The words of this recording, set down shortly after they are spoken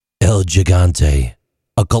El Gigante,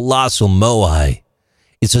 a colossal moai.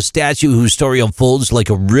 It's a statue whose story unfolds like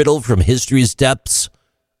a riddle from history's depths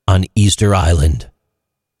on Easter Island.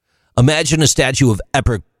 Imagine a statue of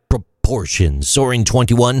epic proportions soaring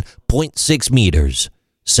 21.6 meters,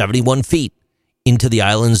 71 feet, into the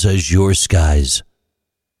island's azure skies.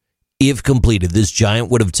 If completed, this giant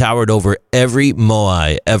would have towered over every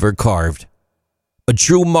moai ever carved, a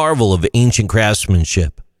true marvel of ancient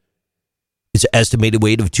craftsmanship. Its estimated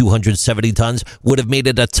weight of 270 tons would have made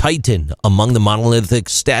it a titan among the monolithic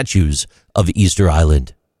statues of Easter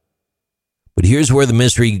Island. But here's where the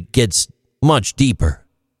mystery gets much deeper.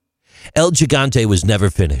 El Gigante was never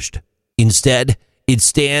finished. Instead, it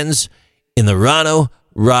stands in the Rano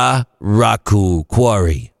Raraku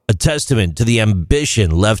quarry, a testament to the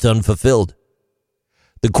ambition left unfulfilled.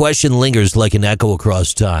 The question lingers like an echo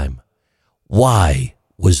across time. Why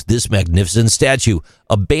was this magnificent statue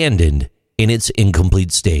abandoned in its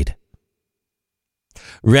incomplete state?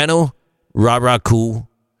 Rano Raraku,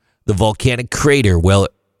 the volcanic crater where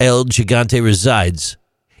El Gigante resides,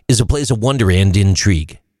 is a place of wonder and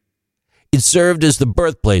intrigue. It served as the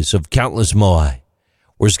birthplace of countless moai,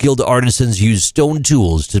 where skilled artisans used stone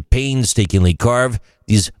tools to painstakingly carve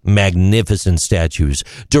these magnificent statues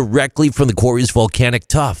directly from the quarry's volcanic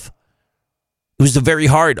tuff. It was the very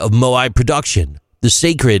heart of moai production, the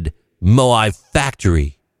sacred moai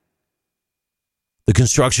factory. The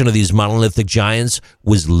construction of these monolithic giants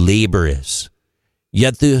was laborious,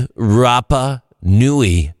 yet the Rapa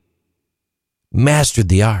Nui mastered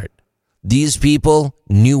the art. These people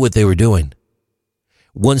knew what they were doing.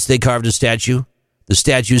 Once they carved a statue, the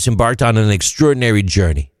statues embarked on an extraordinary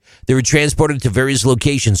journey. They were transported to various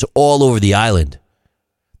locations all over the island.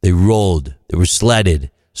 They rolled, they were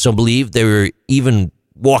sledded. Some believe they were even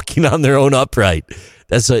walking on their own upright.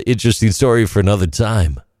 That's an interesting story for another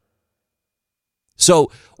time.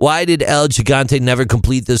 So, why did El Gigante never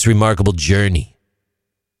complete this remarkable journey?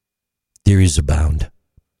 Theories abound,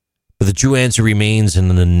 but the true answer remains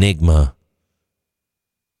an enigma.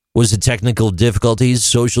 Was it technical difficulties,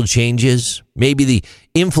 social changes, maybe the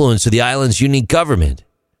influence of the island's unique government?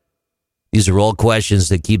 These are all questions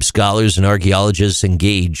that keep scholars and archaeologists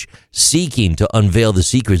engaged, seeking to unveil the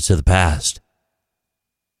secrets of the past.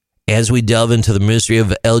 As we delve into the mystery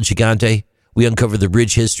of El Gigante, we uncover the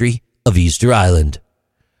rich history of Easter Island.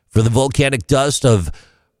 From the volcanic dust of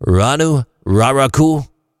Rano Raraku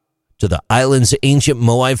to the island's ancient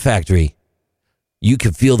moai factory, you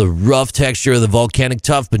can feel the rough texture of the volcanic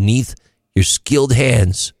tuff beneath your skilled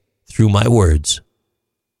hands through my words.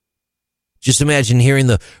 Just imagine hearing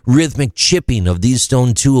the rhythmic chipping of these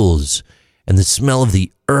stone tools and the smell of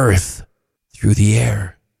the earth through the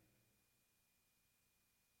air.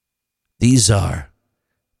 These are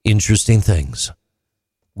interesting things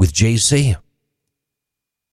with JC.